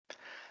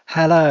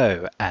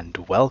Hello, and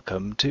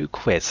welcome to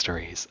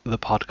Queerstories, the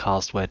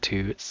podcast where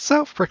two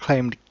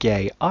self-proclaimed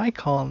gay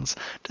icons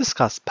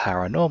discuss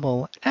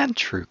paranormal and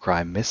true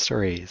crime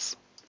mysteries.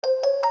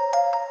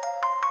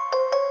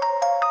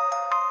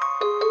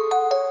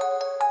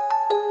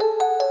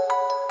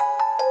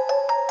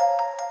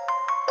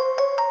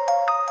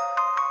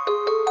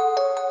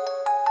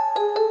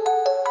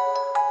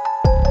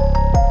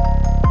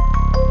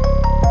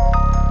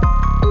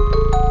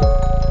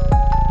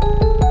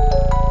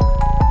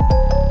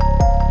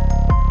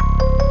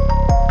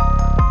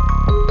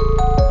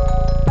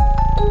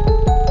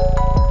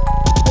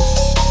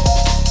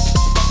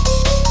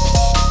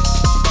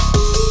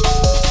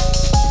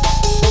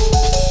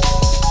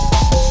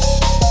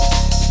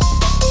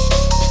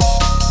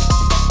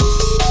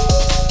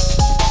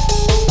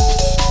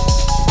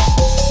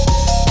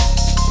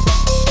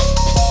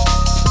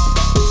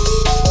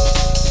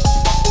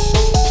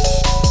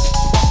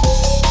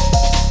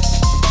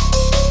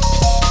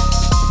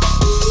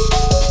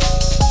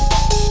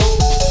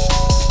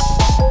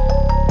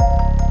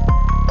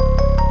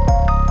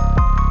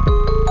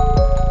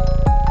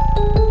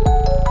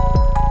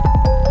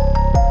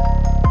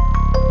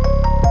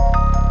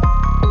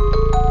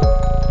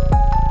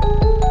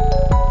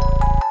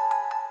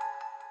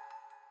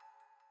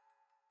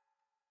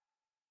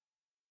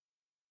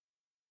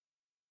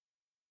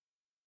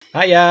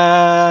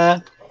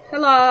 Hiya!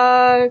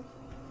 Hello!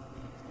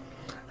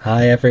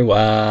 Hi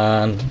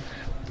everyone!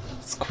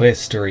 It's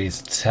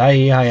Queerstories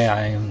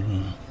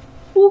time!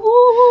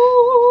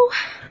 Woohoo!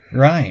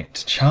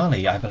 Right,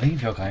 Charlie, I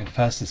believe you're going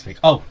first this week.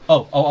 Oh.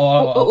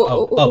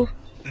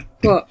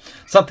 What?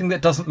 Something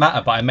that doesn't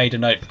matter, but I made a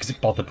note because it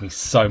bothered me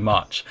so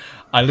much.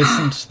 I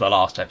listened to the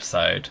last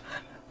episode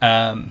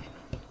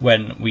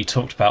when we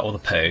talked about all the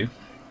poo.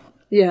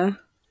 Yeah.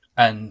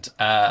 And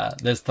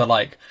there's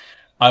the,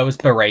 I was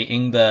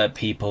berating the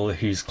people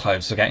whose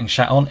clothes were getting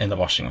shat on in the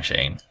washing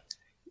machine.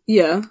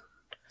 Yeah.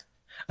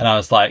 And I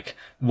was like,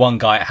 one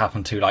guy it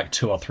happened to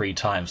 2 or 3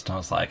 times. And I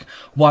was like,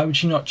 why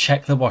would you not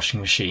check the washing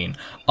machine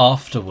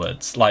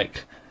afterwards? Why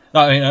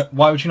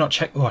would you not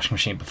check the washing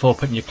machine before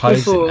putting your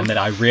clothes in? And then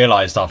I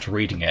realised after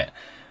reading it,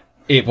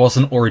 it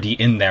wasn't already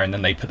in there and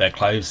then they put their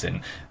clothes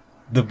in.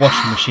 The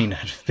washing machine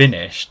had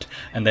finished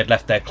and they'd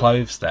left their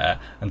clothes there,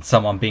 and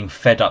someone being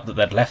fed up that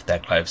they'd left their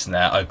clothes in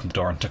there opened the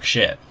door and took a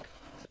shit.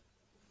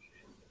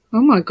 Oh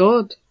my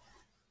god.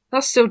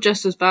 That's still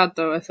just as bad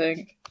though, I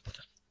think.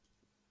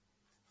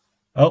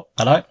 Oh,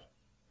 hello?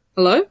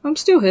 Hello? I'm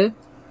still here.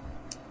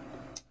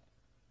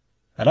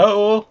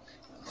 Hello?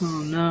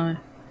 Oh no.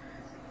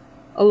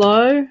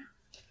 Hello?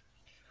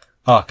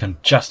 Oh, I can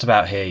just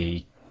about hear you.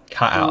 You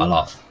cut out a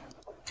lot.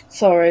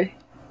 Sorry.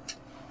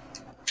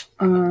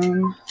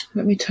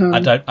 Let me turn.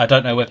 I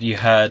don't know whether you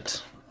heard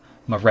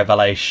my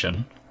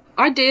revelation.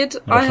 I did.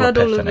 My I heard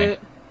all of epiphany. it.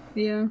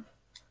 Yeah.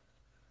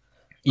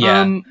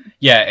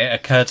 Yeah, it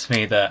occurred to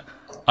me that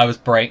I was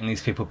berating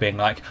these people being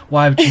like,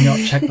 why would you not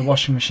check the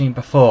washing machine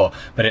before?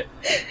 But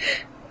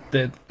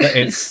it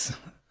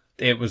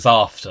was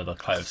after the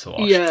clothes were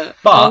washed. Yeah.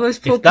 But Those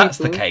poor if that's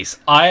people. the case,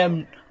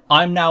 I'm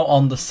now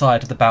on the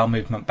side of the Bowel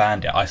Movement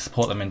Bandit. I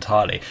support them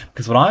entirely.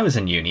 Because when I was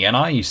in uni and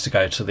I used to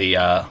go to the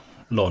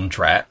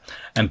laundrette,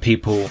 and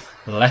people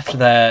left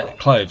their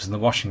clothes in the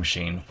washing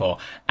machine for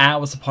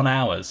hours upon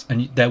hours,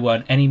 and there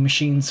weren't any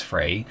machines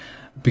free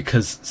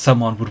because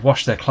someone would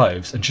wash their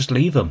clothes and just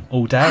leave them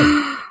all day.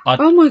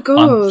 Oh my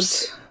god.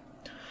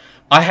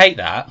 I hate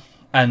that,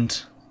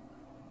 and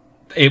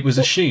it was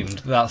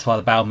assumed that's why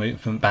the Bowel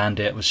Movement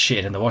Bandit was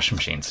shitting in the washing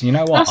machine. So you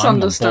know what? That's I'm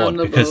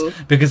understandable. on board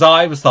because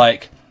I was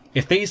like,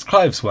 if these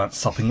clothes weren't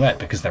sopping wet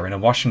because they're in a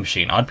washing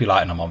machine, I'd be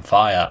lighting them on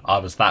fire. I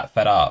was that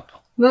fed up.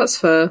 That's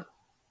fair.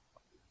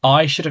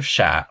 I should have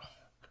shat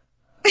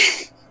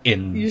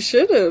in... You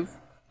should have.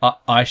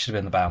 I should have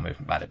been the Bowel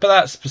Movement Bandit. But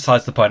that's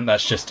besides the point.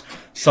 That's just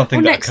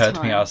something that occurred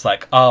to me. I was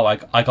like, oh,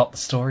 I got the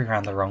story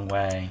around the wrong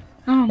way.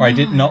 Oh, or I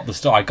did not the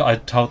story. I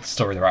told the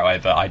story the right way,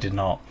 but I did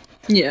not.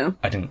 Yeah.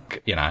 I didn't,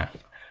 And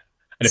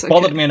It's it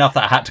bothered okay. me enough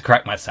that I had to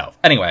correct myself.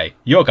 Anyway,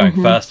 you're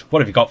going first. What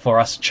have you got for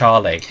us,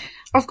 Charlie?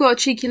 I've got a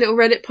cheeky little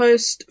Reddit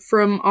post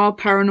from our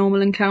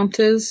paranormal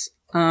encounters.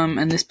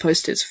 And this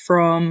post is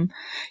from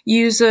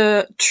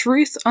user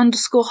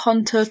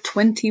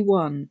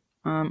truth_hunter21.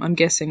 I'm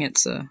guessing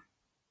it's a,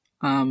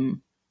 what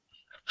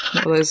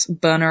are those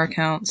burner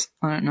accounts?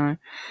 I don't know.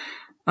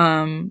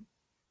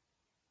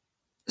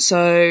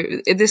 So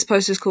this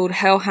post is called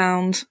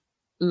Hellhound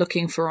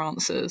Looking for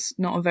Answers.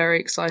 Not a very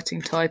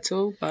exciting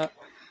title, but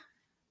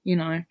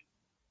so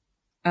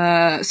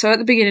at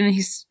the beginning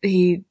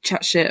he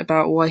chats shit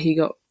about why he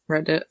got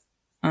Reddit.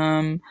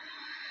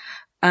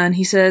 And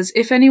he says,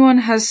 if anyone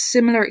has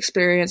similar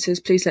experiences,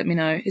 please let me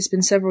know. It's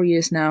been several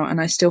years now,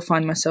 and I still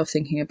find myself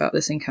thinking about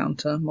this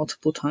encounter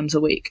multiple times a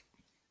week.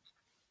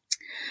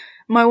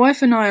 My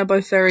wife and I are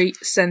both very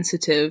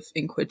sensitive,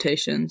 in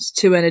quotations,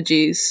 to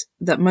energies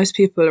that most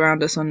people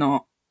around us are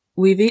not.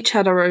 We've each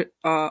had our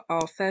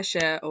fair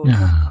share of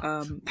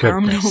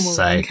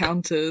paranormal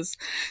encounters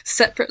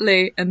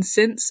separately, and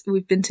since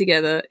we've been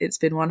together, it's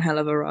been one hell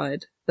of a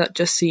ride. that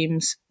just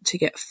seems to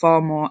get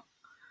far more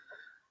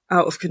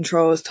out of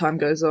control as time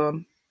goes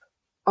on.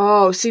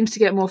 Oh, it seems to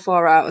get more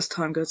far out as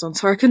time goes on.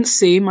 Sorry, I couldn't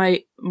see.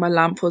 My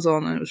lamp was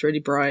on and it was really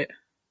bright.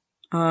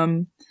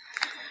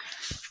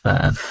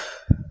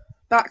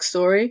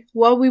 Backstory.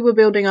 While we were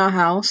building our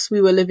house,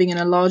 we were living in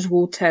a large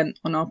wall tent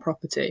on our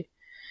property.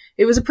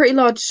 It was pretty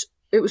large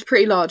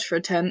for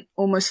a tent,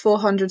 almost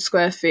 400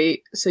 square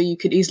feet, so you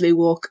could easily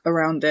walk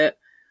around it,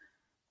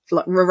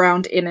 like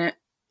around in it.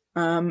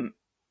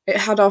 It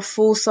had our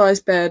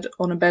full-size bed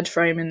on a bed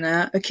frame in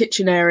there, a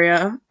kitchen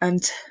area,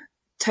 and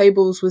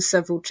tables with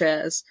several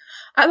chairs.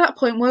 At that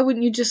point, why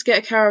wouldn't you just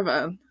get a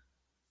caravan?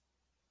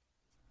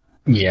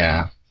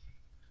 Yeah.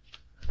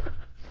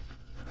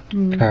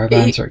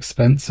 Caravans are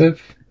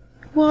expensive.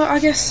 Well, I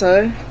guess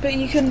so, but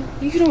you can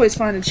always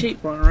find a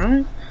cheap one,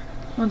 right?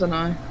 I don't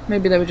know.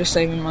 Maybe they were just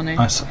saving money.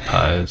 I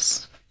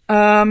suppose.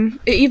 It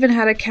even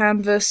had a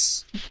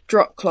canvas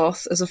drop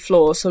cloth as a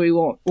floor, so we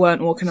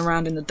weren't walking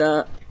around in the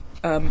dirt.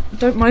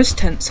 Don't most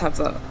tents have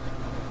that?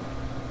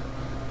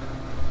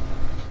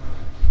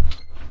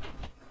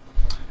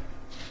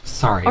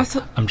 Sorry,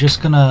 I'm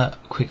just gonna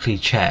quickly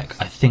check.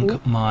 I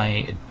think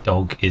my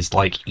dog is,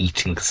 like,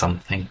 eating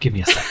something. Give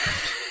me a second.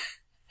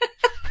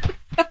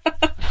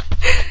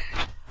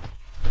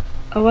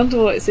 I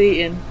wonder what it's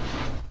eating.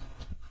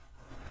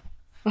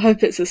 I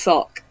hope it's a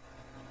sock.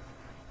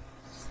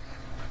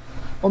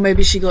 Or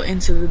maybe she got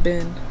into the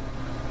bin.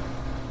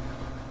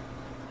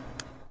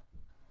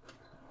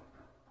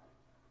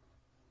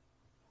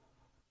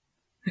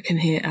 I can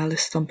hear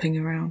Alice stomping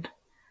around.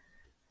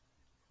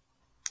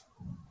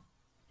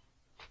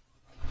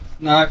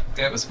 No,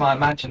 it was my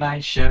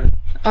imagination.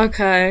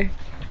 Okay.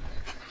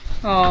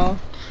 Oh,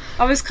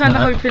 I was kind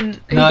of hoping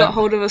he got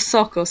hold of a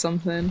sock or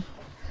something.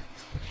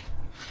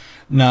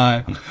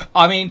 No.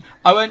 I mean,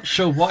 I wasn't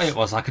sure what it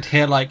was. I could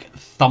hear, like,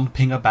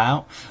 thumping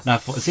about. And I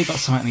thought, has he got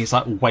something and he's,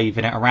 like,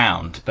 waving it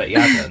around? But he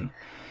hasn't.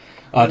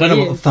 I don't know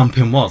what the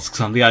thumping was,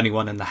 because I'm the only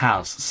one in the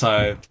house.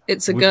 So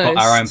it's a we've ghost.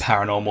 got our own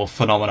paranormal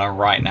phenomena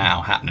right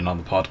now happening on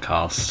the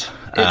podcast.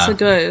 It's a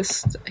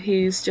ghost.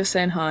 He's just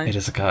saying hi. It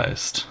is a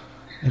ghost.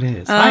 It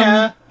is.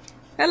 Hiya!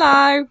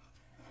 Hello!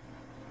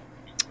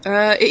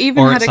 It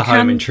even or had it's a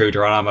home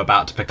intruder and I'm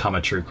about to become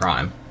a true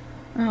crime.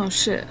 Oh,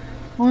 shit.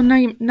 Well,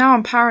 now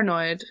I'm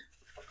paranoid.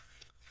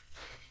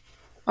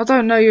 I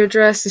don't know your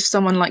address if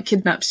someone, like,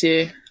 kidnaps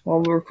you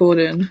while we're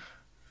recording.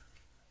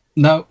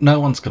 No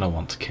one's going to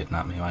want to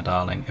kidnap me, my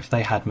darling. If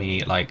they had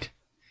me, like...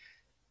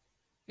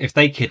 If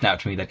they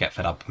kidnapped me, they'd get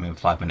fed up with me in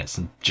 5 minutes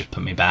and just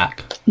put me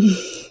back.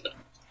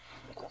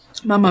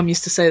 My mum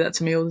used to say that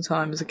to me all the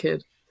time as a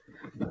kid.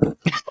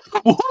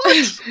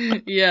 What?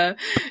 Yeah.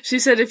 She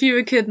said if you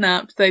were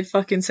kidnapped, they'd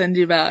fucking send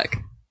you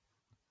back.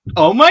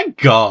 Oh my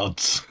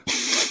god.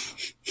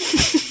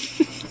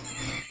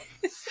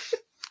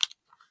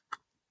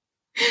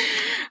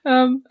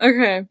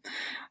 Okay.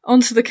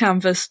 Onto the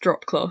canvas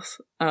drop cloth.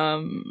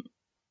 It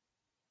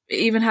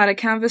even had a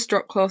canvas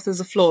drop cloth as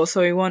a floor,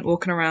 so we weren't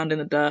walking around in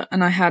the dirt,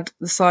 and I had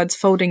the sides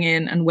folding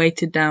in and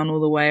weighted down all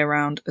the way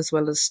around, as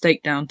well as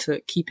staked down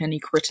to keep any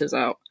critters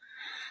out.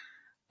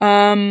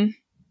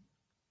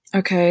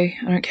 Okay,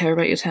 I don't care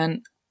about your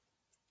tent.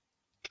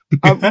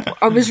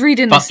 I was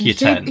reading this,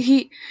 and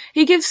he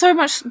gives so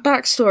much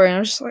backstory, and I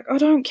was just like, I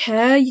don't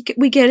care.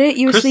 We get it.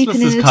 You were Christmas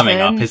sleeping in a tent. is coming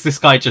up. Is this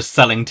guy just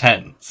selling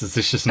tents? Is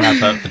this just an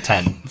advert for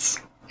tents?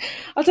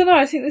 I don't know.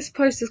 I think this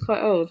post is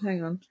quite old.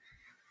 Hang on.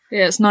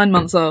 Yeah, it's 9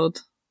 months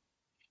old.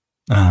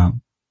 At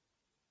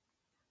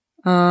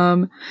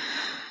the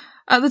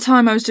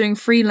time, I was doing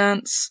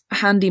freelance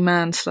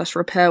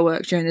handyman/repair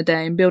work during the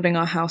day and building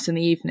our house in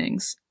the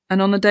evenings.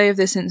 And on the day of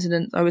this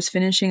incident, I was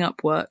finishing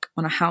up work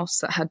on a house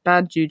that had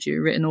bad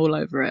juju written all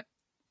over it.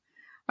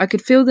 I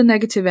could feel the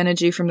negative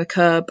energy from the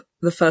curb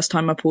the first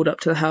time I pulled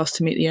up to the house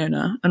to meet the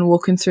owner, and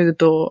walking through the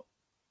door,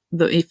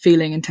 the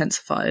feeling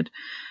intensified.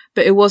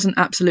 But it wasn't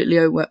absolutely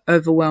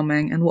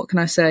overwhelming, and what can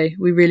I say?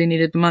 We really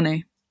needed the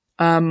money.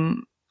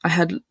 I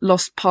had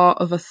lost part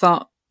of a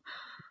thumb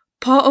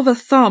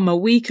a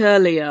week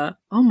earlier.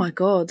 Oh my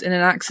god, in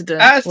an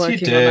accident. As working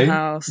you do. on the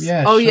house.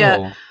 Yeah, oh sure.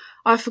 yeah.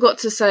 I forgot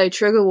to say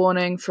trigger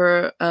warning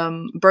for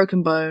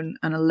broken bone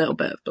and a little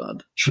bit of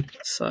blood.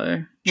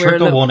 So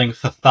trigger warning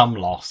for thumb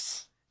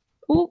loss.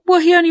 Well,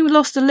 he only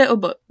lost a little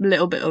bit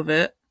of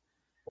it.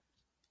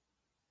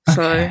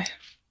 So Okay.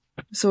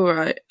 it's all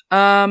right.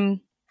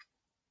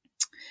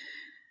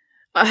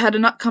 I had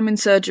an upcoming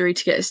surgery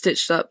to get it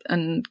stitched up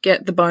and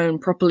get the bone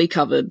properly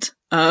covered.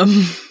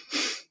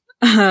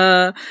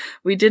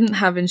 We didn't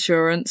have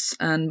insurance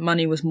and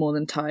money was more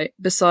than tight.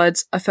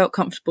 Besides, I felt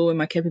comfortable in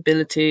my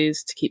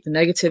capabilities to keep the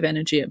negative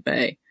energy at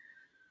bay.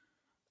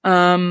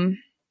 After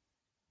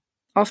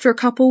a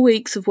couple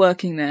weeks of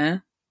working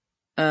there,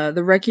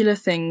 the regular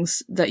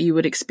things that you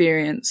would expect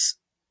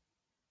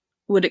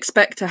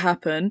to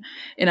happen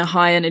in a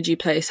high energy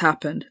place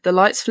happened. The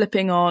lights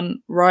flipping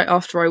on right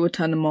after I would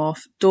turn them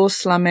off, doors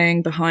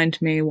slamming behind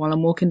me while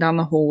I'm walking down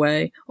the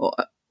hallway,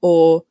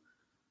 or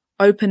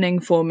opening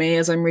for me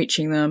as I'm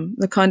reaching them,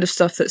 the kind of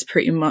stuff that's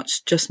pretty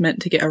much just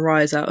meant to get a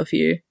rise out of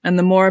you. And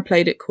the more I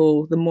played it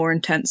cool, the more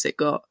intense it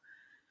got.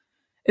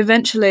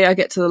 Eventually, I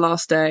get to the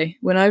last day,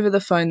 when over the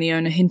phone the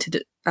owner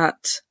hinted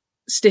at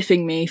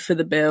stiffing me for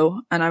the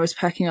bill, and I was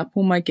packing up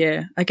all my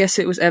gear. I guess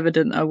it was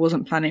evident I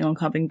wasn't planning on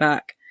coming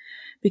back,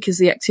 because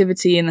the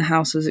activity in the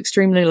house was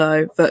extremely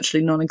low,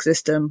 virtually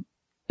non-existent,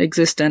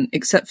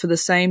 except for the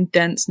same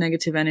dense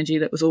negative energy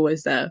that was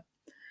always there.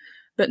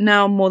 But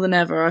now, more than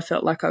ever, I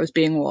felt like I was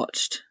being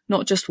watched.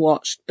 Not just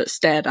watched, but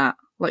stared at,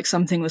 like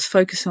something was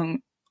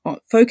focusing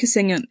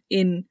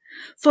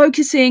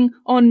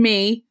on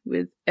me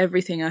with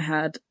everything I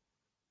had.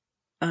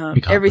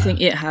 Everything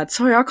it had.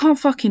 Sorry, I can't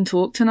fucking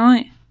talk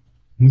tonight.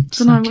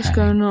 Don't know what's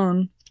going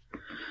on.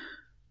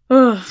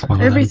 Ugh,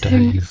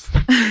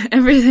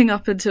 everything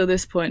up until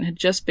this point had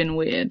just been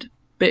weird,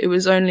 but it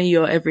was only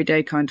your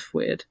everyday kind of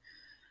weird.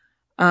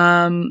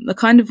 The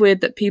kind of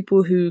weird that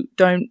people who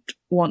don't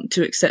want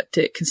to accept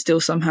it can still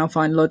somehow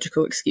find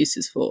logical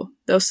excuses for.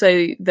 They'll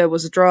say there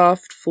was a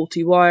draft,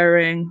 faulty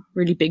wiring,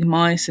 really big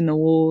mice in the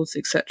walls,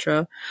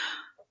 etc.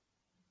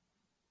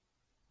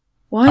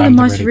 Why are the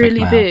mice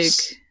really big?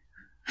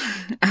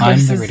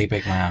 I'm the really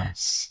big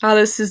mouse.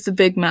 Alice is the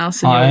big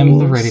mouse in your walls. I'm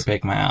the really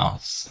big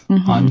mouse.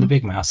 Mm-hmm. I'm the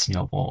big mouse in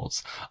your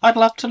walls. I'd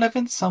love to live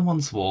in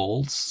someone's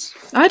walls.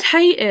 I'd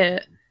hate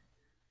it.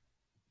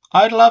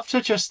 I'd love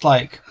to just,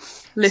 like,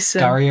 listen,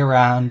 scurry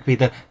around, be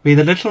the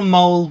little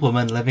mole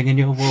woman living in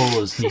your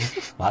walls. And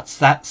what's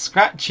that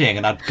scratching?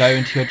 And I'd go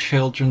into your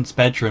children's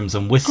bedrooms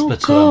and whisper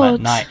to them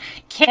at night,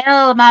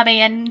 "Kill Mummy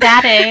and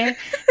Daddy.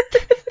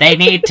 They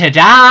need to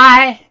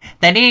die.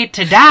 They need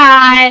to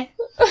die."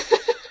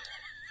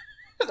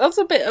 That's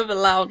a bit of a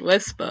loud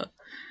whisper.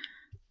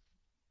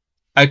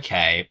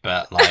 Okay,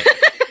 but like,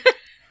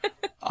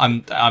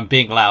 I'm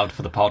being loud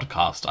for the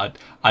podcast.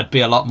 I'd be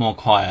a lot more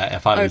quiet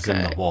if I was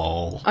in the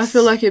walls. I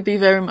feel like it'd be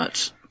very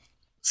much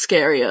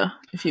scarier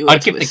if you were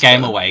I'd give the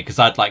game away because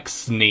I'd like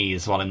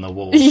sneeze while in the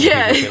walls.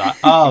 Yeah, and people would be like,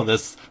 "Oh,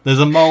 there's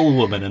a mole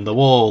woman in the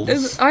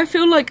walls." I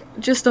feel like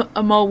just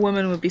a mole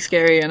woman would be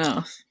scary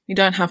enough. You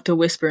don't have to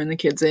whisper in the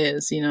kids'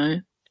 ears, you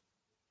know.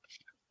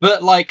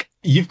 But, like,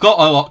 you've got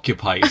to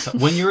occupy yourself.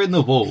 When you're in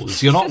the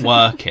walls, you're not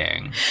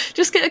working.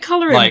 Just get a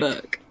colouring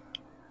book.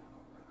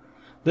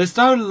 There's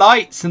no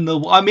lights in the...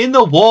 I'm in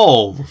the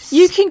walls!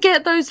 You can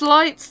get those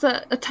lights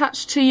that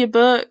attach to your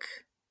book.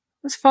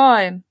 That's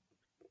fine.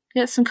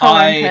 Get some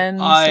colouring pens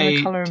and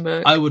a colouring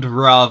book. I would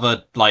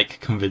rather,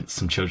 like, convince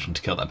some children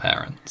to kill their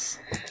parents.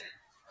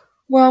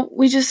 Well,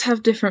 we just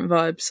have different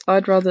vibes.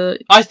 I'd rather...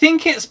 I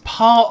think it's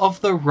part of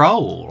the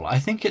role. I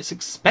think it's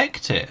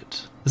expected.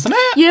 Isn't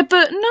it? Yeah,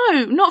 but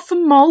no, not for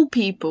mole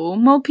people.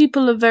 Mole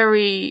people are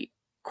very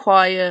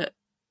quiet.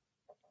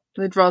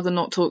 They'd rather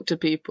not talk to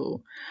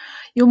people.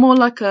 You're more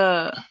like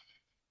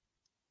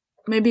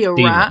maybe a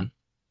demon. Rat.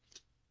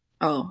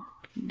 Oh,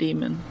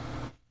 demon.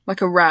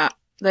 Like a rat.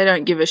 They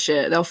don't give a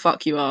shit. They'll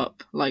fuck you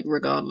up, like,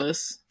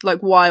 regardless.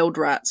 Like wild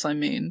rats, I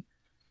mean.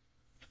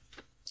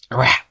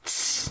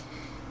 Rats.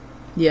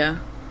 Yeah.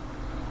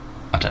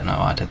 I don't know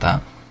why I did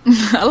that.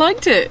 I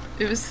liked it.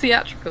 It was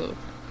theatrical.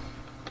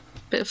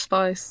 Bit of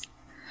spice.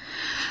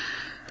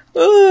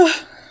 Ugh.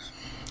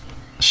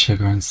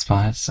 Sugar and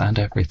spice and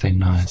everything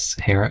nice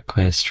here at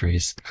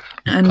Queerstries.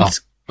 And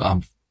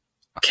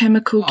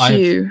chemical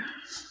Q.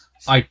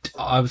 I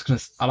was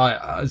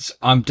gonna.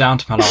 I'm down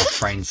to my last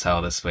brain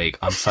cell this week.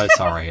 I'm so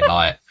sorry.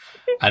 Like,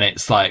 and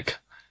it's like,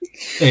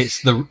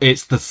 it's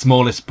the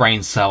smallest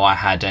brain cell I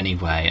had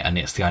anyway, and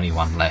it's the only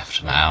one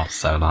left now.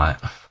 So like,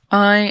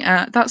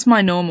 that's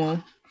my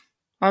normal.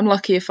 I'm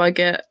lucky if I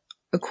get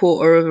a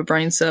quarter of a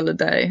brain cell a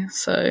day,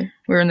 so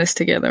we're in this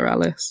together,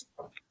 Alice.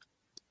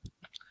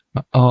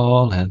 We're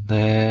all in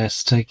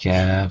this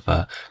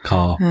together.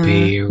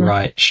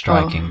 Copyright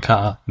striking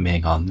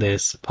coming on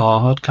this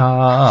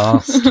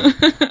podcast.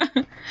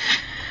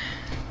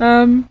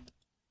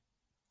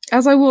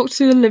 As I walked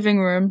through the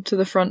living room to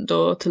the front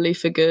door to leave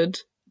for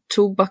good,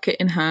 tool bucket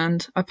in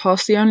hand, I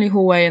passed the only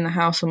hallway in the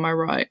house on my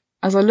right.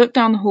 As I looked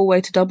down the hallway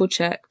to double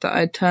check that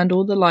I had turned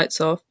all the lights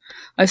off,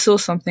 I saw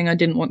something I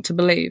didn't want to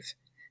believe.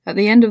 At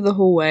the end of the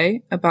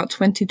hallway, about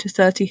 20 to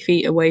 30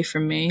 feet away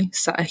from me,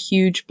 sat a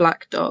huge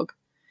black dog.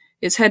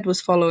 Its head was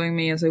following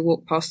me as I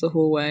walked past the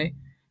hallway.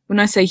 When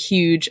I say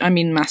huge, I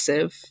mean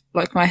massive,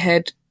 like my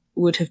head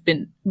would have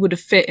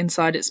fit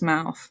inside its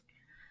mouth.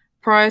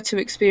 Prior to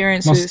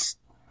experiences...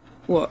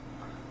 What?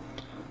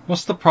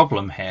 What's the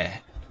problem here?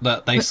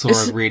 That they saw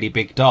a really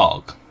big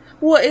dog?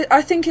 Well,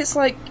 I think it's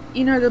like,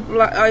 you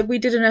know, we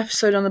did an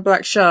episode on the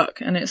black shark,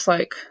 and it's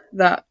like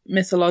that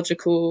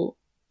mythological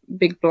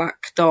big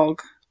black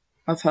dog,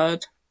 I've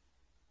heard.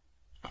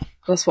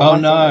 That's what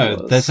I thought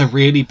it was. There's a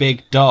really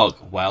big dog.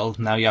 Well,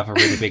 now you have a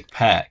really big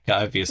pet.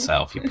 Get over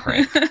yourself, you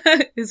prick.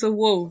 It's a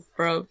wolf,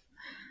 bro.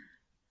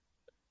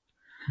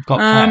 You've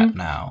got a pet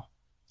now.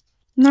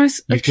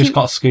 Nice. You've just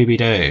got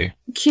Scooby-Doo.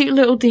 Cute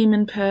little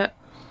demon pet.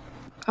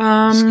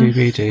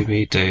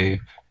 Scooby-Dooby-Doo.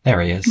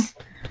 There he is.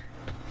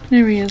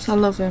 There he is. I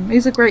love him.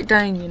 He's a Great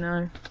Dane, you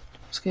know.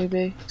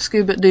 Scooby.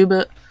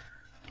 Scoobit-doobit.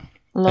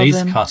 Love He's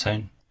him. a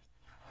cartoon.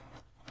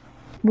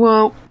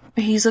 Well,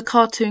 he's a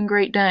cartoon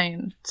Great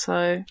Dane,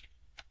 so...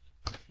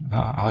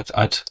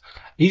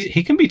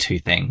 He can be two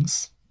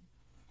things.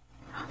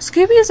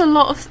 Scooby is a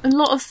lot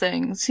of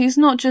things. He's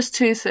not just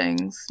two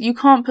things. You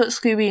can't put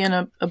Scooby in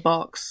a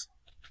box.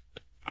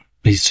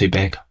 He's too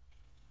big.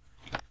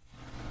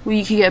 Well,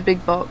 you could get a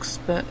big box,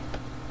 but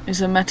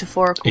it's a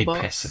metaphorical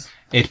box.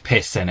 It'd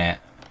piss in it.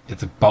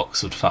 The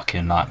box would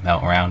fucking like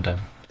melt around him.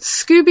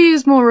 Scooby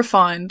is more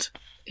refined.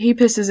 He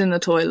pisses in the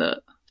toilet,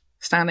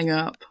 standing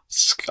up.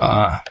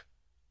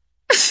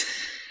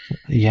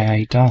 Yeah,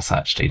 he does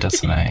actually,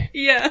 doesn't he?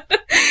 Yeah.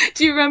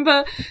 Do you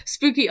remember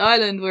Spooky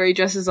Island where he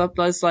dresses up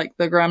as like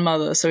the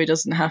grandmother so he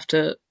doesn't have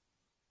to,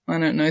 I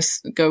don't know,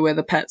 go where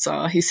the pets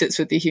are? He sits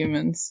with the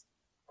humans.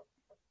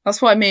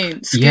 That's what I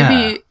mean.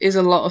 Scooby is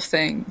a lot of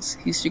things.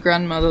 He's your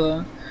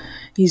grandmother.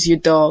 He's your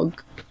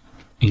dog.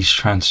 He's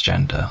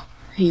transgender.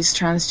 He's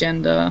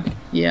transgender.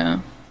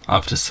 Yeah.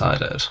 I've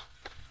decided.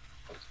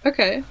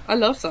 Okay, I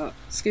love that.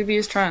 Scooby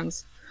is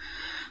trans.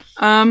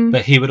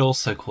 But he would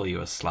also call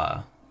you a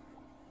slur.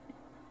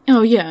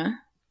 Oh yeah.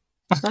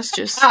 That's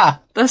just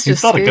that's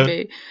He's just not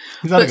Scooby.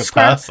 He's not a good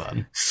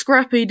person.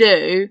 Scrappy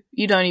Doo,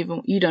 you don't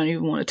even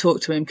want to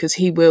talk to him because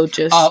he will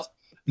just.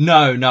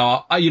 No.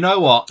 You know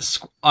what?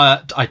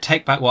 I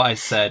take back what I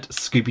said.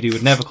 Scooby Doo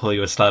would never call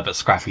you a slur, but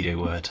Scrappy Doo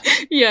would.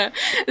 Yeah,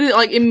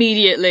 like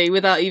immediately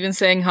without even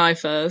saying hi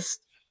first.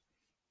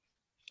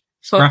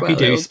 Scrappy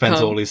Doo spends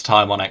all his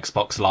time on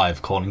Xbox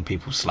Live calling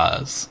people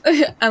slurs.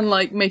 And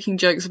like making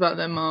jokes about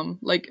their mum,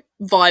 like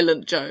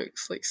violent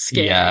jokes, like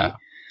scary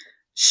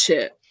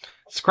shit.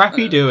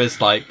 Scrappy Doo is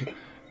like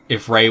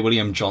if Ray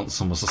William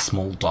Johnson was a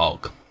small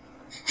dog.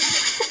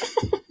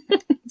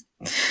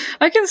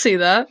 I can see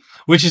that.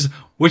 Which is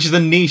a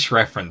niche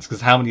reference,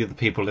 because how many of the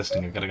people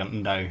listening are going to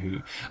know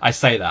who... I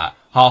say that.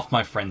 Half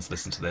my friends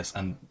listen to this,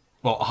 and...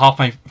 Well, half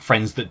my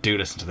friends that do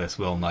listen to this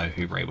will know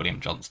who Ray William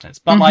Johnson is.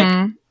 But,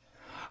 like...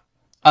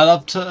 I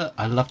love to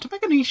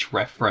make a niche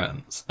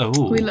reference.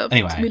 Oh,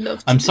 anyway,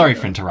 I'm sorry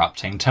for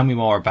interrupting. Tell me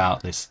more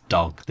about this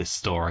dog, this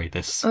story,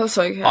 this... That's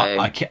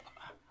okay.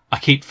 I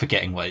keep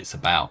forgetting what it's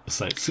about,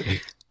 so it's...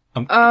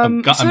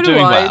 I'm so doing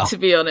do I, well. to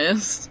be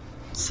honest.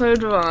 So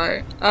do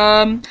I.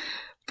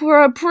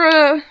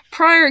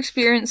 Prior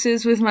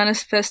experiences with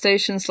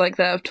manifestations like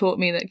that have taught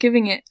me that give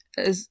it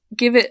as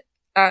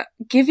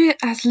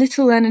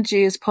little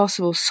energy as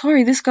possible.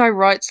 Sorry, this guy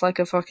writes like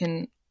a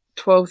fucking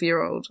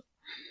 12-year-old.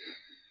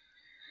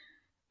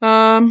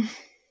 And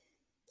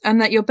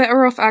that you're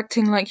better off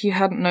acting like you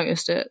hadn't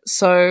noticed it.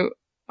 So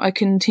I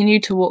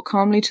continued to walk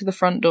calmly to the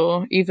front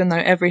door, even though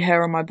every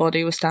hair on my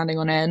body was standing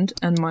on end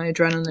and my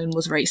adrenaline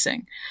was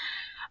racing.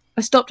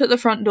 I stopped at the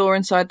front door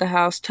inside the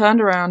house,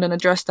 turned around and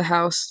addressed the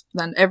house,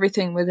 then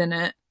everything within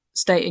it,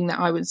 stating that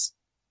I was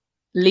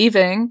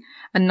leaving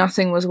and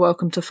nothing was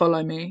welcome to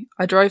follow me.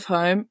 I drove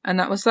home and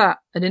that was that.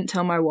 I didn't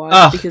tell my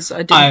wife because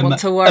I didn't want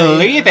to worry. I'm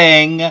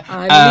leaving.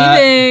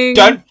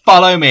 Don't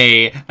follow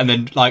me. And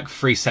then, like,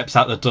 3 steps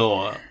out the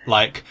door,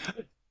 like,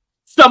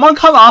 someone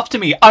come after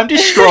me. I'm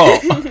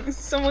distraught.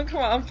 Someone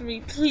come after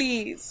me,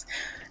 please.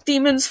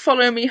 Demons,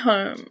 follow me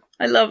home.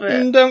 I love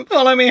it. Don't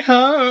follow me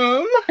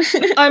home.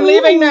 I'm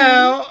leaving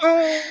now.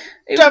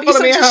 It Don't would be follow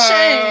such me a home.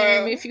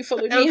 shame if you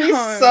followed It would me be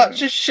home.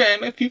 such a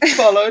shame if you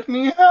followed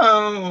me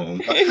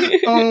home.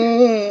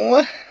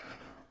 Oh.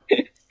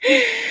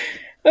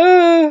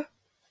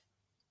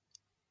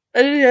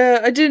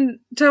 I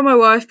didn't tell my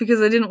wife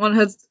because I didn't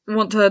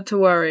want her to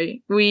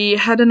worry. We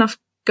had enough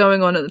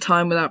going on at the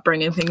time without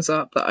bringing things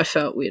up that I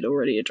felt we had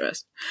already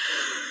addressed.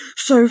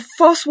 So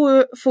fast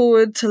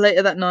forward to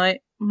later that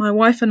night. My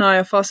wife and I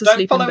are fast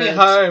asleep in bed. Don't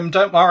follow me home.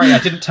 Don't worry. I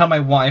didn't tell my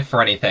wife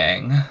or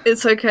anything.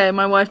 It's okay.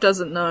 My wife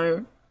doesn't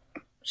know.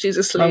 She's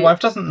asleep. My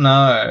wife doesn't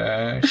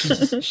know.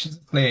 She's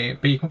asleep.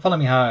 But you can follow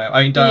me home.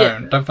 I mean, don't.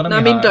 Yeah. Don't follow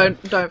me home.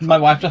 Don't. My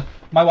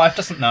wife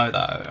doesn't know,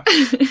 though.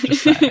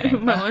 Just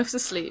saying. My wife's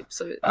asleep,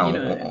 so, you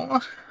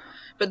know.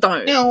 But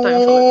don't.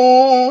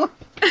 No.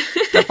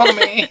 Don't follow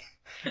me.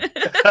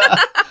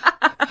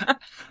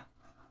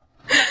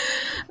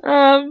 Don't follow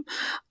me.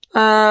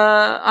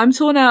 I'm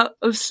torn out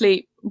of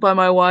sleep by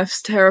my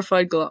wife's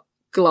terrified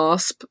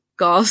gasp,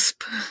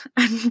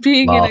 and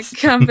being in a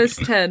canvas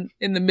tent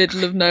in the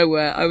middle of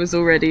nowhere, I was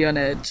already on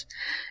edge.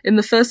 In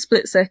the first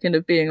split second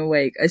of being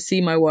awake, I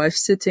see my wife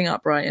sitting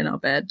upright in our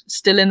bed,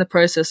 still in the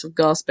process of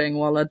gasping,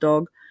 while our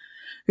dog,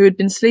 who had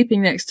been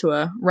sleeping next to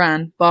her,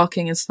 ran,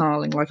 barking and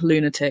snarling like a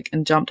lunatic,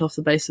 and jumped off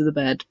the base of the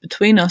bed,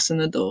 between us and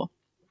the door.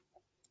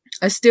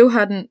 I still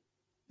hadn't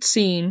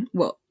seen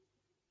what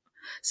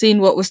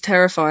was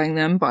terrifying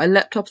them, but I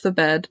leapt off the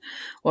bed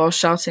while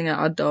shouting at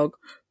our dog,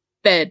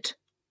 "Bed!"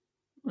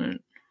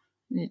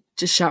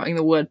 Just shouting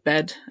the word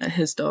bed at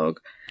his dog.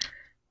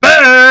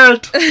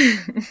 Bed!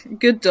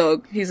 Good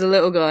dog. He's a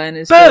little guy and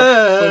his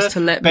job was to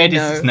let me know Bed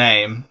is his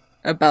name.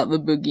 About the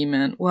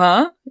boogeyman.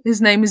 What? His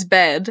name is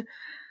Bed.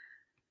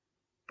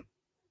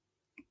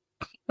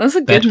 That's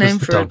a good name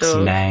for a dog. Bed's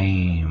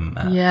name.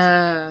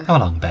 Yeah.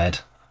 Come along, Bed.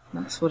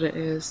 That's what it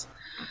is.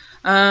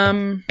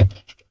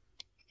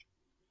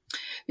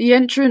 The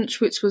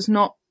entrance, which was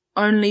not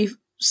only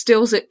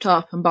still zipped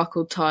up and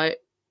buckled tight,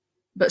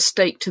 but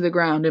staked to the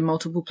ground in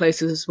multiple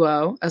places as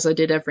well, as I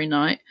did every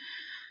night.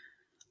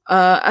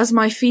 As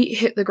my feet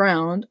hit the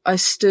ground, I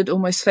stood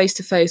almost face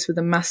to face with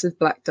a massive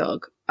black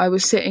dog. I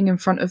was sitting in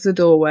front of the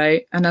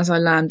doorway, and as I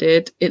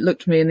landed, it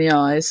looked me in the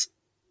eyes,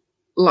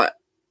 looked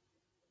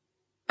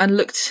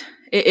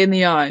it in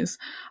the eyes.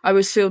 I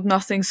was filled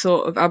nothing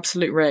short of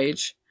absolute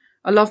rage.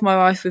 I love my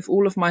wife with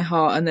all of my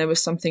heart, and there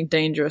was something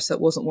dangerous that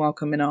wasn't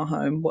welcome in our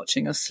home,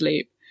 watching us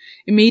sleep.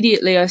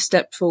 Immediately I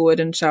stepped forward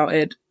and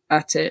shouted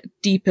at it,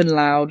 deep and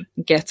loud,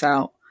 "Get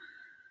out."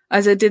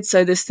 As I did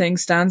so, this thing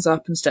stands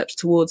up and steps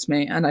towards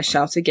me, and I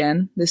shout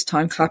again, this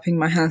time clapping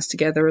my hands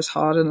together as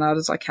hard and loud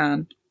as I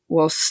can,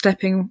 whilst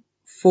stepping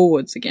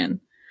forwards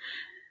again.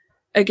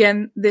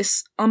 Again,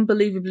 this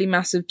unbelievably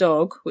massive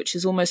dog, which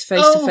is almost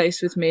face to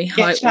face with me,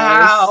 Get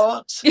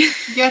out!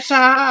 Get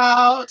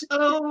out!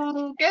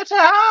 Oh, get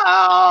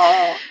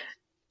out!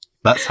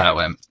 That's how it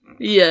went.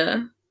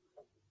 Yeah.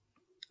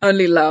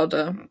 Only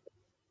louder.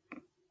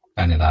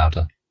 Only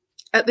louder.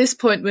 At this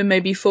point, we're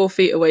maybe 4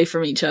 feet away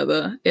from each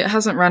other. It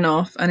hasn't run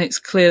off, and it's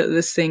clear that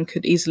this thing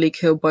could easily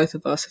kill both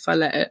of us if I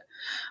let it.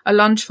 I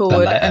lunge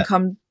forward and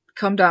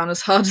come down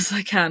as hard as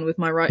I can with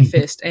my right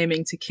fist,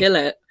 aiming to kill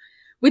it.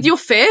 With your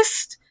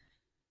fist?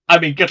 I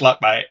mean, good luck,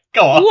 mate.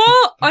 Go on.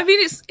 What? I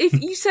mean, if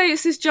you say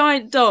it's this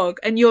giant dog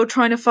and you're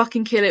trying to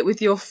fucking kill it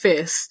with your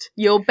fist,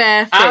 your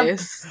bare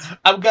fist.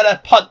 I'm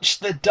gonna punch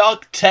the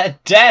dog to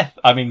death.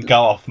 I mean, go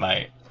off,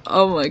 mate.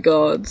 Oh my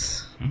god.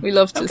 We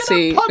love to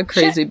see a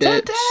crazy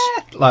bitch.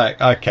 Like,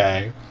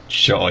 okay,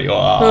 sure you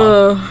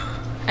are.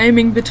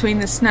 Aiming between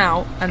the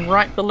snout and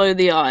right below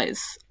the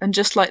eyes. And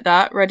just like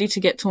that, ready to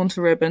get torn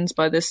to ribbons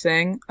by this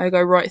thing, I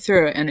go right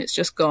through it and it's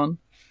just gone.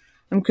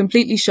 I'm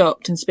completely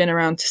shocked and spin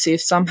around to see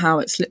if somehow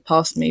it slipped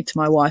past me to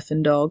my wife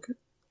and dog,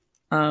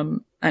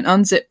 and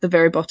unzip the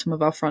very bottom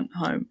of our front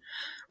home,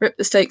 rip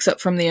the stakes up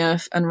from the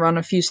earth and run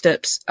a few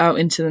steps out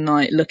into the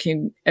night,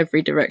 looking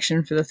every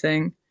direction for the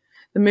thing.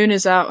 The moon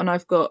is out and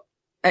I've got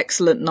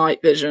excellent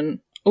night vision.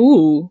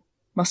 Ooh,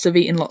 must have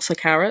eaten lots of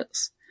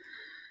carrots.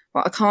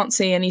 But I can't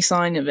see any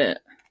sign of it.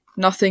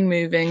 Nothing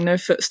moving, no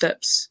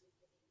footsteps.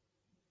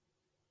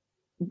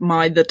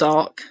 The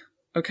dark.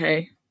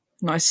 Okay,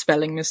 nice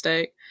spelling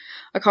mistake.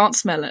 I can't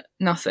smell it.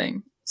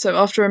 Nothing. So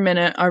after a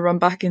minute, I run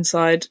back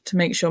inside to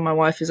make sure my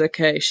wife is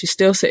okay. She's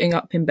still sitting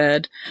up in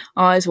bed,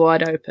 eyes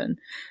wide open.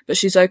 But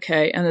she's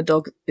okay, and the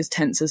dog is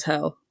tense as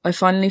hell. I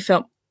finally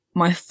felt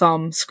my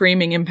thumb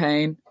screaming in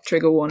pain,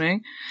 trigger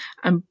warning,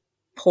 and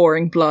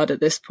pouring blood at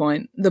this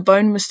point. The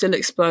bone was still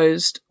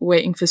exposed,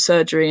 waiting for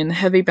surgery, and the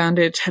heavy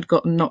bandage had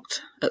gotten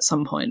knocked at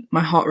some point.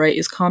 My heart rate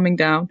is calming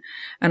down,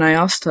 and I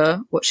asked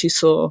her what she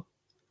saw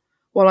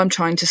while I'm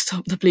trying to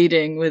stop the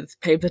bleeding with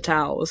paper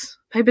towels.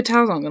 Paper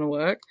towels aren't going to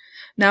work.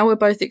 Now we're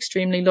both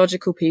extremely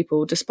logical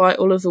people, despite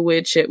all of the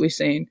weird shit we've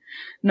seen.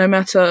 No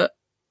matter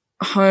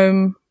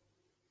how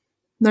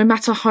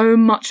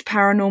much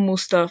paranormal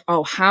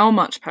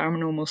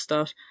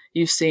stuff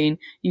you've seen,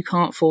 you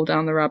can't fall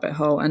down the rabbit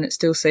hole, and it's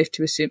still safe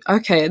to assume.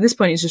 Okay, at this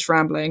point he's just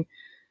rambling.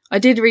 I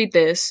did read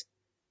this,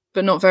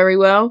 but not very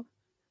well.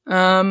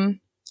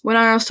 When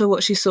I asked her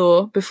what she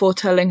saw, before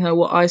telling her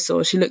what I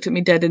saw, she looked at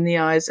me dead in the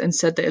eyes and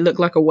said that it looked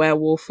like a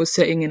werewolf was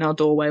sitting in our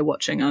doorway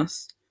watching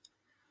us.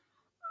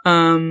 I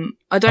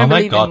don't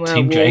believe in werewolves.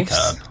 Team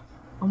Jacob.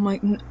 Oh my...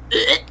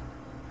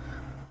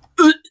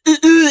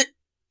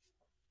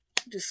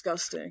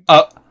 Disgusting.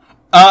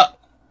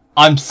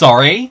 I'm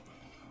sorry?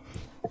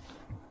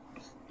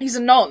 He's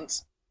a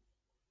nonce.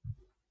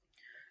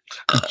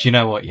 Do you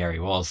know what year he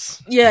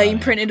was? Yeah, he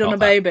printed on a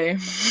baby.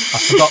 I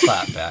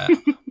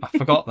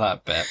forgot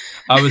that bit.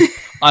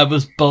 I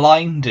was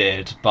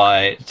blinded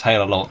by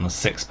Taylor Lautner's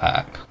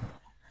six-pack.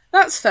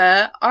 That's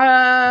fair.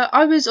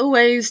 I was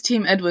always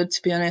Team Edward,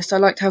 to be honest. I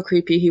liked how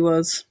creepy he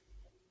was.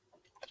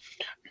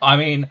 I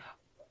mean,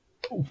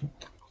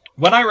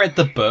 when I read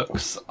the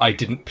books, I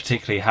didn't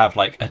particularly have,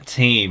 like, a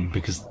team,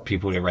 because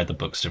people who read the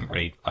books didn't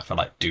really, I feel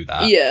like, do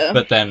that. Yeah.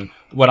 But then,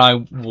 when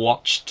I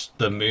watched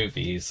the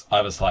movies,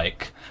 I was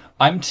like,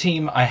 I'm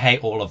team, I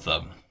hate all of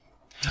them.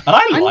 And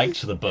I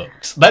liked the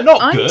books. They're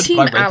not good, but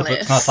I read the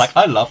books and I was like,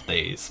 I love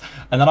these.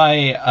 And then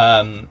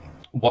I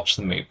watched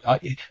the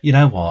movie. You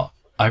know what?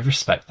 I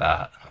respect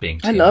that, being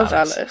team I love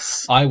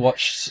Alice. I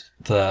watched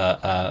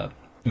the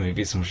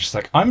movies and was just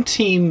like, I'm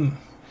team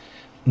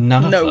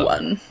none of them. No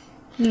one.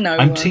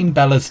 I'm team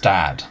Bella's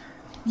dad.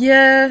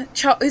 Yeah,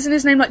 isn't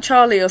his name like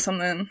Charlie or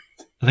something?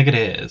 I think it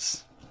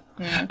is.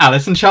 Yeah.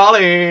 Alice and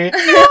Charlie!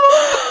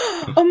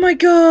 Oh my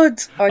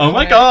god! Oh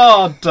my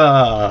god!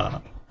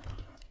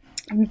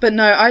 But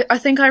no, I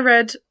think I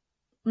read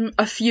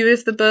a few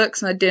of the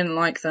books and I didn't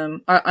like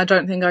them. I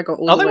don't think I got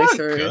all the way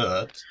through.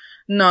 Good.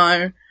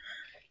 No.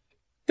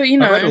 But you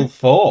know, I read all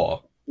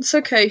 4. It's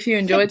okay if you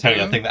enjoyed them. Tell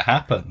you a thing that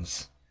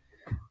happens.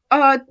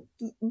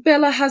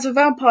 Bella has a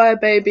vampire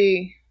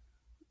baby.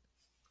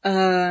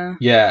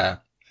 Yeah.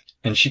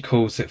 And she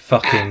calls it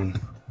fucking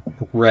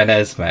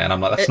Renesmee, and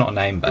I'm like, that's not a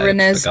name, babe.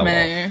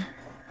 Renesmee.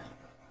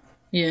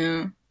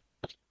 Yeah.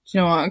 Do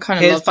you know what? I kind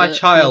of Here's love my it.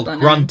 child, Love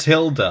that name.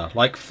 Gruntilda.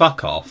 Like,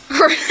 fuck off.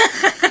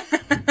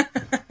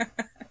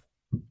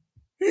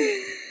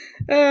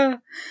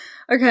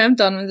 Okay, I'm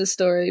done with the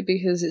story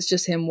because it's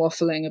just him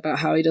waffling about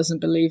how he doesn't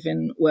believe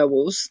in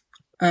werewolves.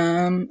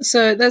 So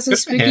there's a Good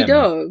for spooky him.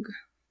 dog.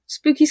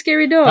 Spooky,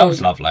 scary dog. That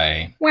was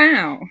lovely.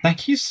 Wow.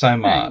 Thank you so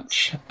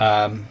much.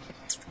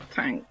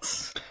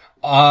 Thanks.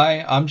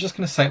 I'm just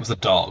going to say it was a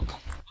dog.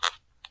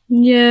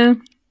 Yeah.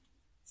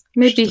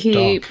 Maybe Just a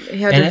he dog.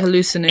 had a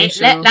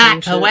hallucination. It looked or some like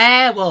a shit.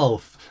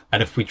 werewolf.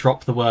 And if we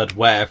drop the word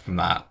were from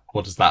that,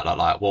 what does that look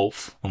like?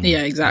 Wolf?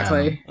 Yeah,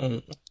 exactly. Ew.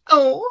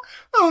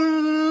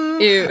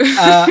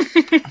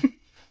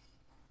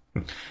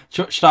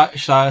 Should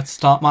I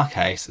start my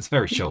case? It's a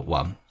very short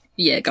one.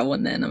 Yeah, go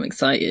on then. I'm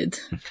excited.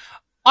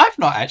 I've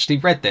not actually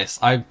read this.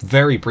 I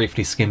very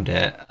briefly skimmed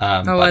it.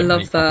 But I didn't love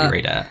really properly that.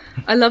 Read it.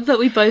 I love that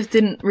we both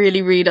didn't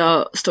really read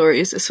our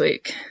stories this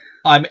week.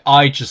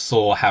 I just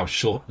saw how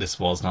short this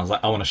was, and I was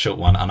like, I want a short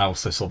one. And I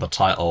also saw the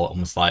title and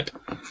was like,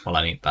 well,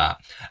 I need that.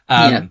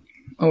 Yeah.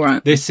 All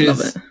right. This Love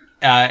is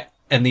it.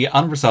 in the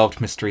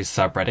Unresolved Mysteries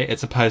subreddit.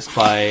 It's a post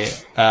by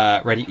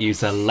Reddit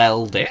user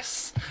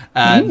Leldis,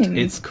 and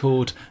it's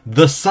called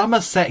 "The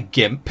Somerset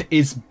Gimp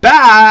is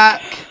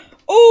Back."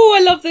 Oh,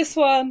 I love this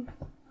one.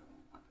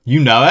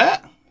 You know it?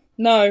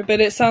 No,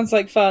 but it sounds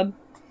like fun.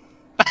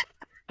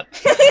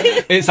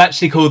 It's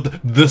actually called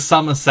 "The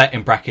Somerset"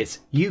 in brackets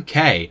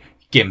UK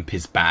Gimp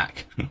is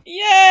Back.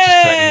 Yay!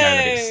 Just to let you know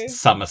that it's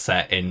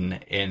Somerset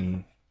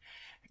in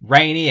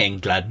rainy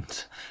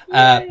England.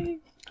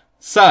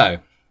 So,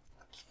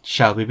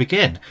 shall we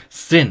begin?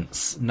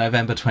 Since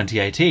November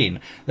 2018,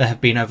 there have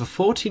been over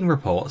 14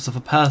 reports of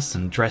a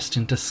person dressed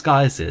in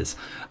disguises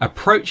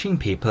approaching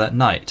people at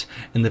night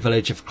in the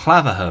village of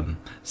Claverham,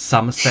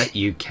 Somerset,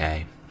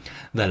 UK.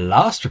 The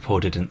last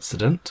reported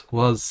incident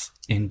was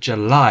in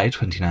July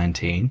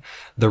 2019.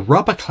 The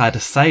rubber-clad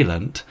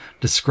assailant,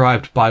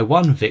 described by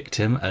one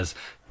victim as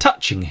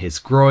touching his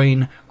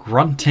groin,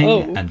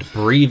 grunting and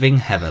breathing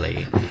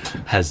heavily,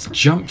 has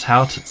jumped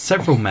out at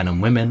several men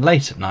and women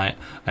late at night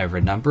over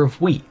a number of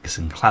weeks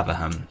in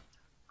Claverham.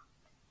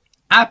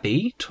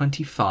 Abby,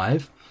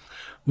 25,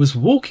 was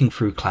walking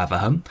through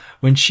Claverham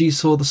when she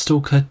saw the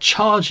stalker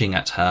charging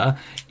at her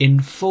in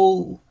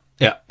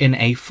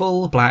a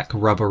full black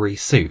rubbery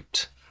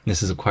suit.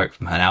 This is a quote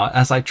from her now.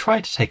 As I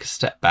tried to take a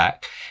step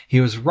back,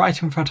 he was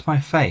right in front of my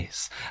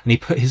face, and he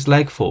put his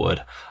leg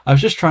forward. I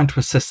was just trying to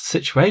assess the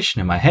situation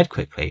in my head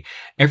quickly.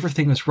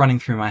 Everything was running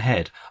through my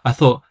head. I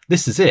thought,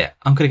 this is it.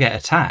 I'm going to get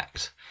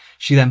attacked.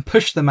 She then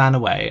pushed the man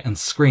away and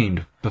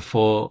screamed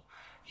before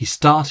he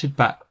started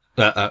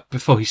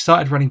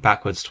running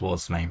backwards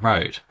towards the main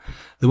road.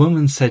 The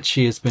woman said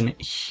she has been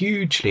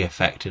hugely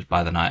affected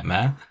by the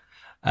nightmare.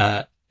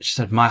 She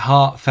said, my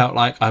heart felt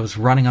like I was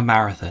running a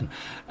marathon,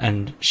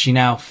 and she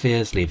now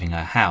fears leaving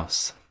her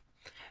house.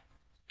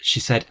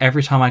 She said,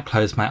 every time I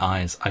close my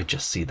eyes, I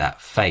just see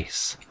that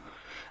face.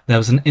 There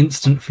was an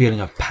instant feeling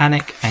of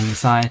panic,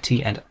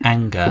 anxiety, and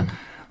anger.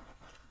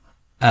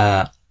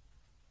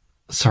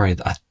 Sorry,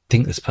 I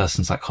think this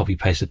person's like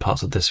copy-pasted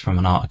parts of this from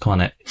an article,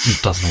 and it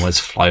doesn't always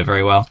flow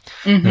very well.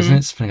 There's an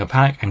instant feeling of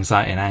panic,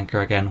 anxiety, and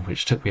anger again,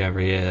 which took me over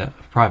a year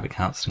of private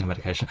counselling and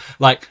medication.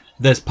 Like,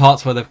 there's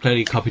parts where they've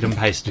clearly copied and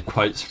pasted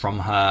quotes from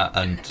her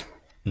and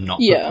not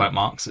put quote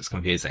marks. It's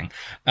confusing.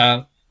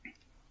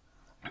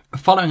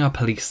 Following a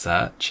police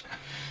search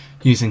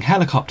using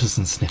helicopters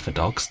and sniffer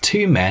dogs,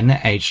 2 men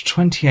aged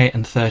 28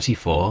 and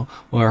 34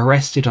 were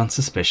arrested on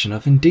suspicion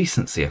of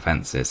indecency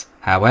offences.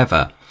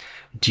 However,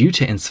 due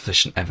to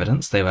insufficient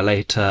evidence, they were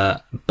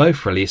later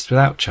both released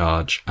without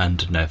charge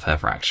and no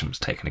further action was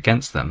taken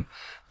against them.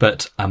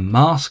 But a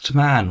masked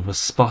man was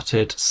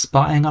spotted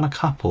spying on a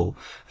couple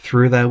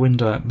through their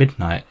window at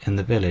midnight in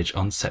the village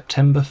on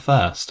September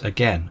 1st.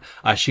 Again,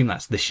 I assume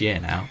that's this year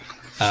now.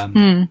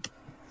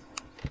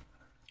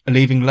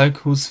 Leaving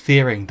locals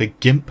fearing the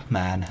Gimp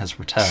Man has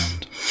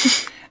returned.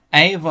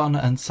 Avon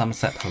and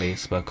Somerset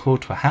police were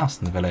called to a house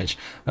in the village,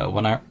 but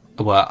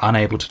were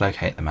unable to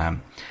locate the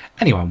man.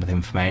 Anyone with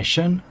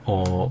information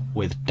or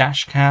with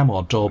dashcam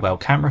or doorbell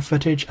camera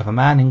footage of a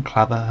man in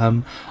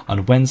Claverham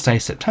on Wednesday,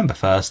 September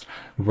 1st,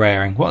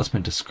 wearing what has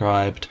been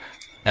described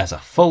as a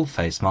full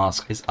face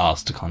mask is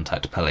asked to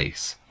contact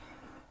police.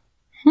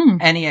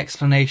 Any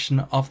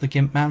explanation of the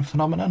Gimp Man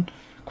phenomenon?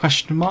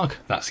 Question mark?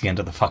 That's the end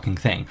of the fucking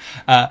thing.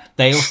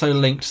 They also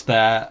linked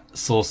their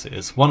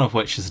sources, one of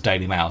which is the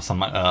Daily Mail, so I'm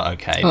like,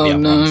 okay, the other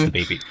one's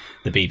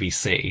the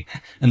BBC.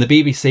 And the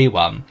BBC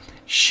one,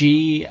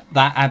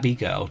 that Abby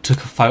girl took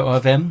a photo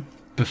of him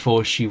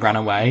before she ran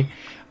away,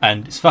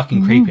 and it's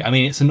fucking creepy. I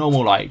mean, it's a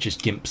normal, like,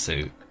 just gimp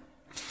suit,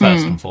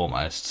 first and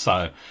foremost,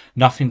 so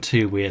nothing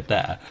too weird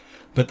there.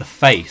 But the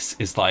face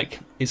is like,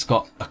 it's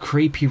got a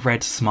creepy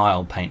red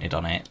smile painted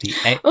on it. The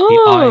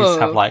eyes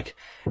have, like,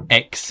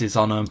 X's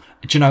on them.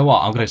 Do you know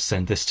what? I'm going to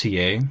send this to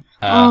you.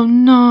 Oh,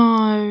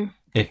 no.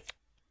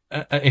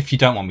 If you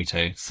don't want me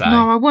to, say.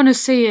 No, I want to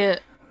see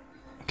it.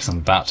 Because I'm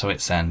about to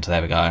hit send.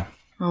 There we go.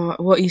 Oh,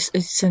 what, you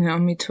send it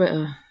on me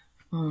Twitter?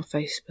 Oh,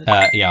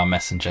 Facebook. Yeah, on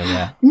Messenger,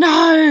 yeah.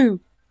 No!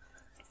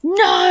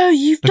 No,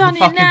 you've Look at done the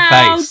it fucking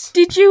now. face.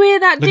 Did you hear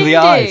that Look at ding the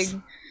eyes.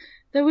 ding?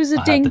 There was a I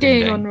heard ding the ding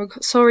ding-ding. on.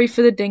 Sorry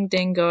for the ding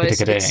ding, guys.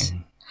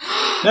 Ding.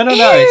 No.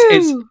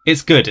 Ew!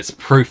 It's good. It's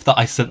proof that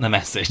I sent the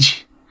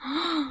message.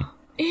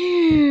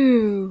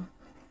 Ew.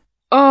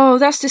 Oh,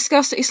 that's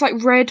disgusting. It's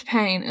like red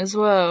paint as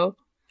well.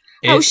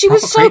 Oh, It's she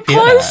was proper so creepy,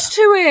 innit? close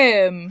to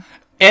him.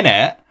 In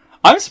it,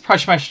 I'm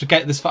surprised you managed to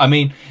get this far. I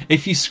mean,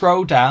 if you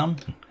scroll down,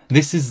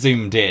 this is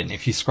zoomed in.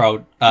 If you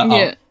scroll,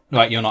 Yeah.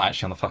 right, you're not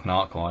actually on the fucking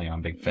article, are you?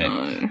 I'm big fit.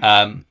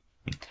 No.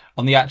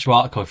 On the actual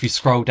article, if you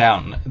scroll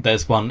down,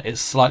 there's one. It's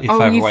slightly Oh,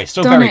 further you've away,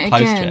 still done very it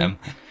close to again. him,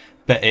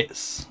 but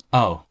it's.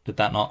 Oh, did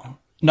that not?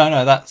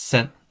 No, that's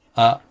sent.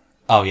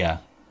 Oh yeah.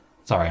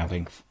 Sorry,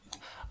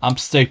 I'm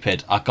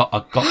stupid. I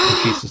got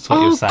confused with what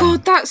you were Oh saying.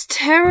 god, that's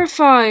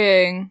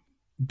terrifying.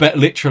 But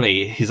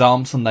literally, his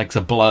arms and legs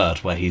are blurred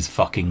where he's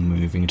fucking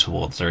moving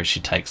towards her as she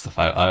takes the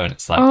photo, and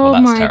it's like, Oh well,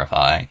 that's my-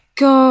 terrifying.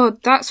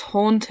 God, that's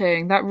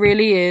haunting. That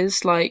really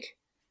is like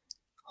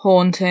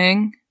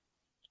haunting.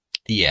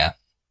 Yeah.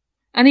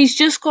 And he's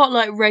just got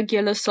like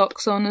regular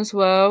socks on as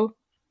well.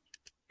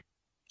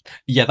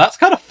 Yeah, that's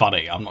kind of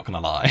funny, I'm not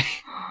gonna lie.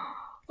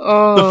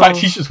 Oh, The fact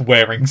he's just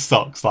wearing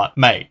socks, like,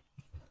 mate.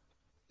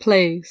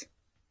 please.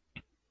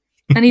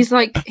 And he's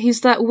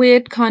that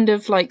weird kind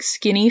of like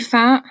skinny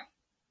fat.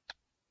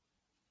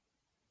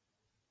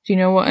 Do you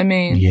know what I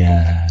mean?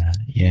 Yeah.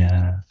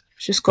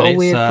 He's just got But a it's,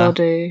 weird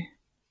body.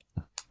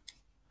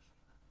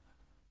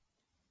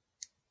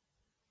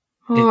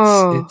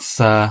 Oh, It's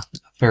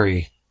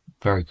very,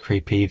 very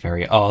creepy,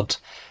 very odd,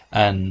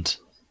 and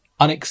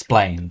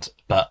unexplained,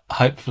 but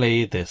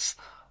hopefully this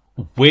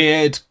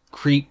weird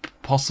creep,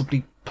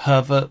 possibly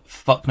pervert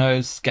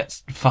fucknose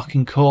gets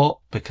fucking caught,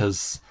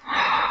 because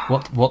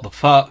what the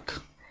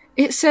fuck?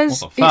 it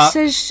says What the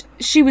fuck?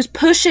 she was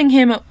pushing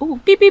him. Oh,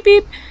 beep beep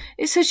beep.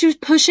 It says she was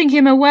pushing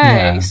him away,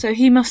 Yeah. so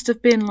he must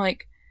have been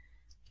like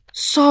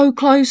so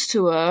close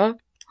to her.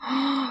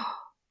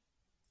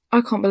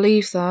 I can't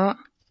believe that.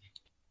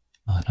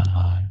 I don't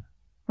know.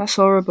 That's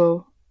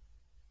horrible.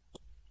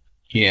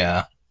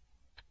 Yeah.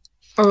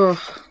 Ugh.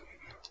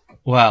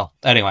 Well,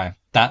 anyway,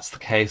 that's the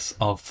case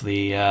of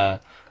the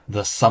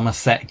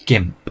Somerset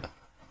Gimp.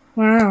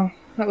 Wow,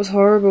 that was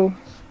horrible.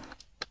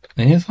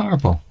 It is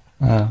horrible.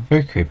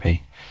 Very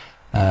creepy.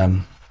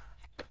 And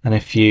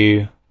if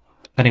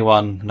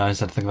anyone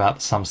knows anything about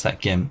the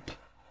Somerset Gimp,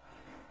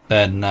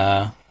 then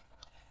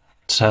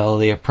tell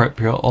the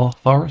appropriate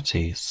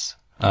authorities.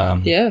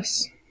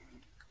 Yes.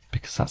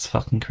 Because that's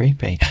fucking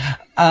creepy.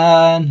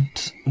 And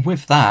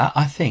with that,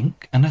 I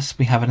think, unless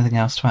we have anything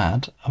else to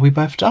add, are we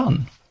both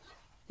done?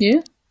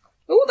 Yeah.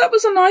 Oh, that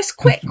was a nice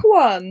quick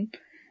one.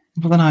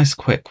 With a nice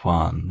quick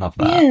one. Love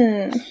that.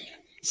 Yeah.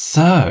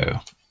 So,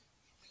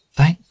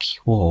 thank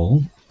you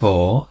all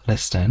for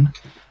listening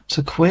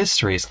to Quiz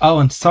Stories. Oh,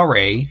 and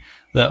sorry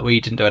that we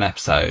didn't do an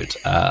episode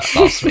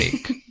last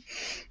week.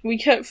 We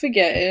kept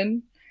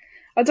forgetting.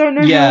 I don't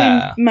know Yeah.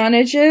 how we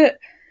manage it.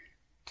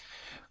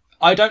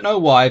 I don't know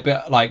why,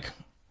 but like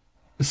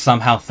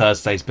somehow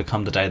Thursdays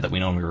become the day that we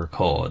normally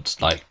record.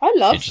 Like I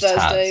love it just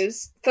has.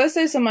 Thursdays.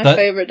 Thursdays are my Th-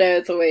 favourite day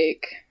of the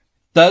week.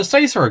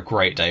 Thursdays are a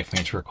great day for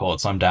me to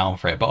record, so I'm down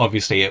for it. But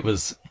obviously, it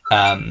was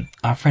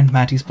our friend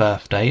Maddie's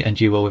birthday, and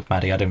you were with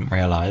Maddie. I didn't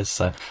realise.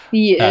 So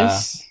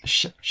Yes.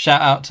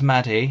 shout out to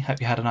Maddie.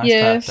 Hope you had a nice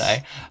Yes.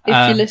 birthday.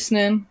 If you're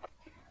listening.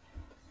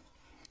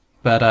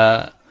 But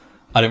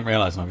I didn't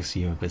realise, and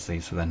obviously you were busy.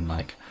 So then,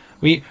 like,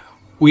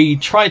 we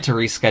tried to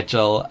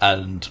reschedule,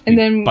 and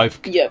then,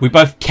 yeah. we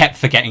both kept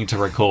forgetting to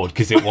record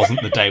because it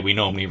wasn't the day we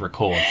normally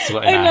record. So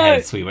in I our know.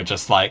 heads, we were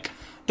just like,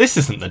 "This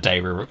isn't the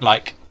day we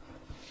like."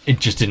 It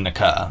just didn't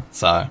occur.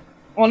 So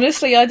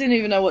Honestly, I didn't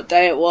even know what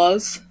day it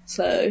was.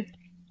 So,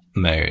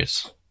 mood.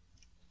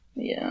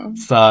 yeah.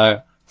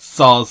 So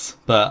soz,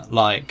 but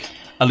like,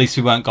 at least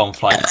we weren't gone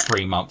for like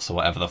 3 months or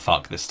whatever the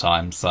fuck this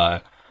time. So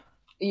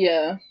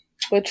Yeah.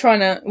 We're trying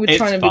to be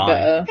fine.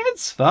 better.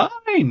 It's fine.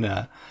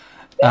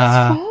 It's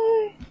fine.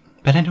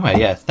 But anyway,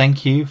 yeah,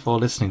 thank you for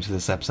listening to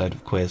this episode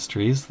of Queer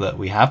Stories that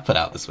we have put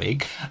out this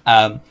week.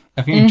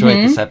 If you enjoyed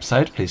this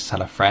episode, please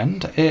tell a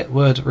friend. It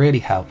would really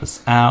help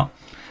us out.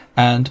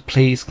 And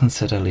please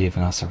consider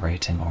leaving us a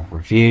rating or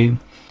review.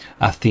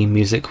 Our theme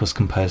music was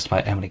composed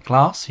by Emily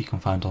Glass, who you can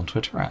find on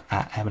Twitter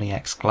at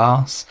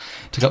EmilyXGlass.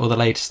 To get all the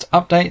latest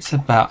updates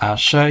about our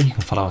show, you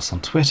can follow us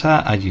on Twitter.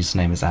 Our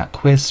username is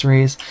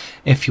 @QueerStories.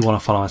 If you want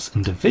to follow us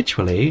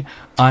individually,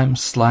 I'm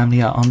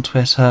Slimelier on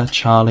Twitter.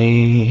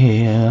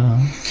 Charlie.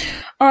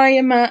 I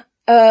am at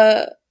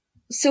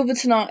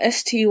Silvertonart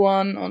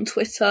ST1 on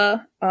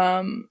Twitter.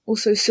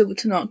 Also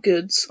Silvertonart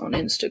Goods on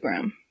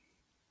Instagram.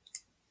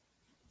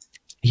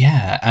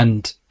 Yeah,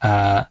 and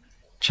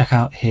check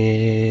out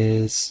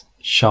his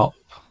shop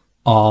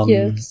on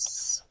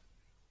Yes.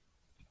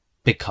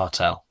 Big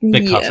Cartel.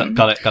 Big Yeah. Cartel.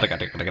 Got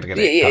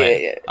it.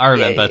 Yeah. I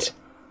remembered.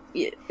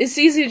 Yeah. It's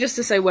easier just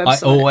to say I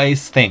website.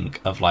 always think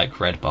of like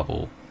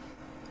Redbubble.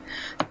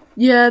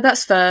 Yeah,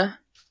 that's fair.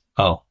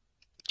 Oh,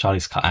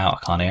 Charlie's cut out.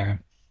 I can't hear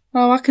him.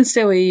 Oh, I can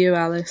still hear you,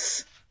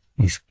 Alice.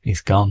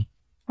 He's gone.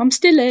 I'm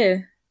still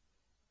here.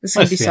 It's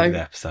Well, gonna be it's the end of so.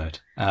 the episode.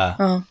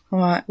 Oh, all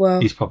right.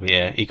 Well, He's probably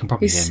here. He can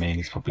probably hear He's- me, and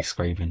he's probably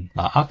screaming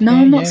like, "I can no, hear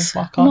I'm you. not.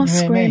 Why I'm can't not you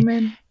hear me?"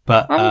 screaming.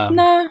 But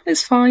No,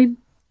 it's fine.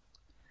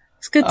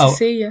 It's good to Oh.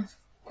 see you.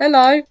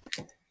 Hello.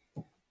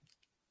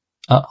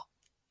 Oh.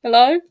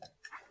 Hello.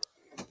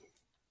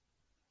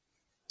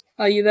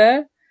 Are you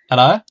there?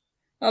 hello.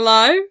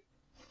 Hello.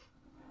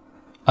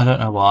 I don't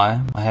know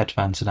why my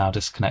headphones are now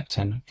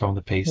disconnecting from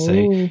the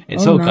PC. Ooh,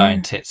 It's oh all no.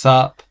 going tits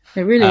up.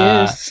 It really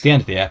It's is. the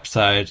end of the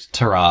episode.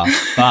 Ta-ra.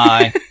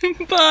 Bye.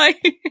 Bye.